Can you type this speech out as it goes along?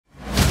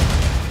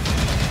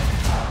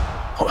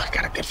I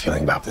got a good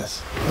feeling about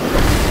this.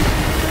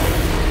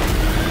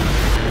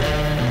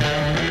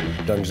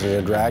 Dungeons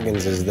and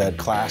Dragons is that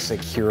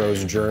classic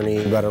hero's journey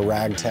about a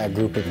ragtag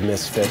group of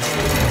misfits.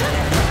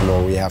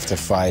 Where we have to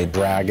fight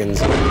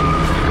dragons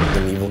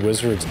and evil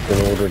wizards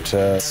in order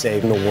to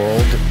save the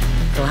world.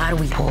 So how do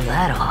we pull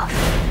that off?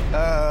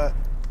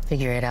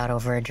 Figure it out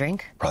over a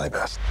drink? Probably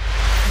best.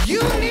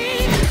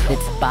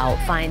 It's about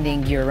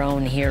finding your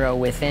own hero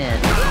within.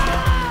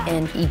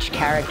 And each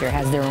character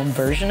has their own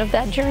version of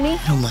that journey.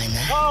 I don't mind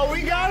that. Oh,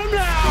 we got him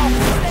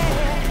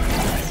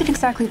now! What is it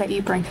exactly that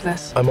you bring to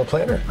this? I'm a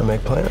planner. I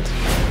make plans.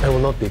 I will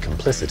not be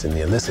complicit in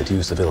the illicit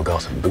use of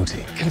ill-gotten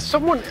booty. Can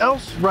someone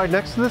else ride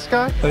next to this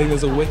guy? I think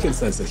there's a wicked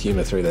sense of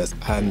humor through this,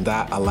 and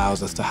that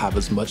allows us to have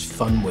as much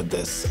fun with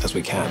this as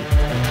we can.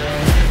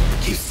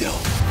 Keep still.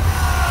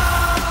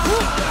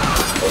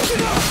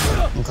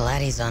 I'm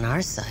glad he's on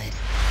our side.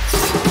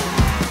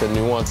 The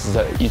nuances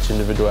that each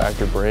individual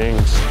actor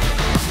brings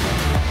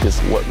is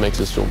what makes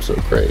this film so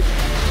great.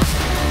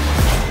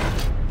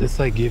 This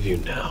I give you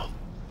now,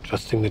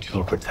 trusting that you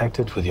will protect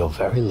it with your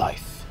very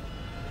life.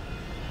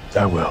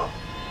 I will.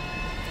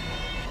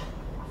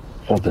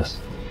 Hold this.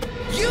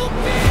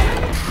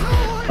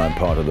 I'm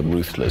part of the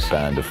ruthless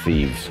band of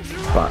thieves,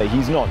 but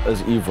he's not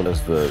as evil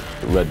as the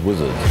Red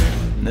Wizard.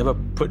 Never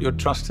put your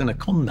trust in a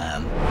con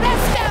man.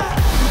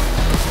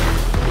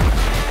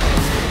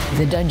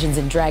 The Dungeons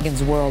and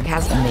Dragons world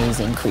has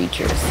amazing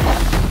creatures.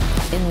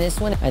 In this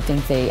one, I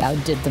think they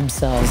outdid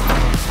themselves.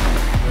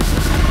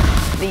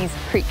 These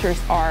creatures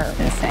are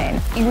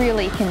insane. You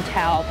really can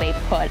tell they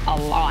put a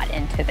lot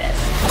into this.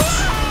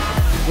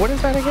 What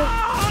is that again?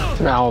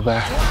 It's an owl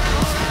bear.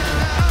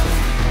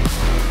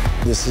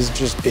 This is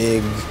just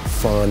big,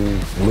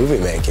 fun movie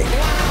making.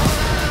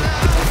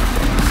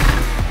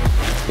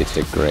 It's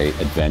a great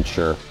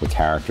adventure with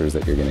characters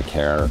that you're going to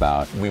care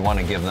about. We want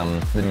to give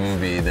them the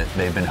movie that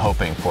they've been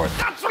hoping for.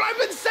 That's what I've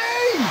been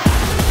saying!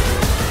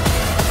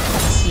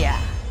 Yeah,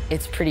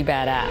 it's pretty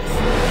badass.